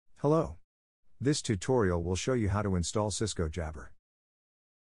Hello. This tutorial will show you how to install Cisco Jabber.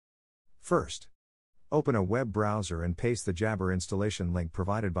 First, open a web browser and paste the Jabber installation link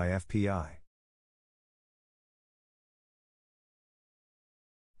provided by FPI.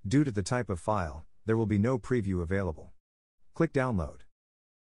 Due to the type of file, there will be no preview available. Click Download.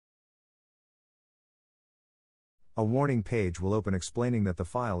 A warning page will open explaining that the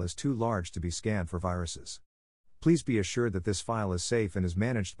file is too large to be scanned for viruses. Please be assured that this file is safe and is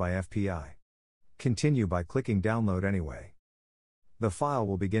managed by FPI. Continue by clicking Download anyway. The file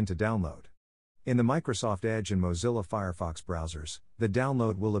will begin to download. In the Microsoft Edge and Mozilla Firefox browsers, the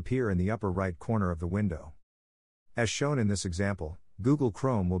download will appear in the upper right corner of the window. As shown in this example, Google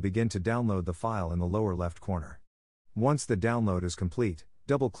Chrome will begin to download the file in the lower left corner. Once the download is complete,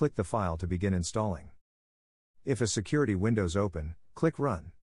 double-click the file to begin installing. If a security window's open, click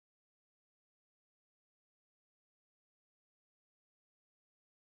Run.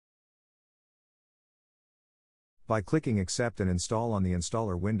 By clicking Accept and Install on the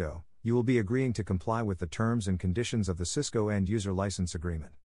installer window, you will be agreeing to comply with the terms and conditions of the Cisco End User License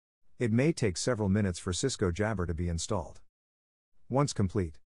Agreement. It may take several minutes for Cisco Jabber to be installed. Once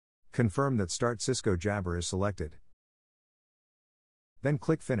complete, confirm that Start Cisco Jabber is selected. Then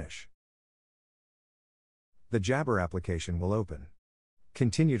click Finish. The Jabber application will open.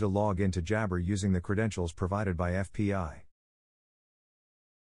 Continue to log into Jabber using the credentials provided by FPI.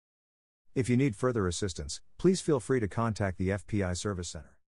 If you need further assistance, please feel free to contact the FPI Service Center.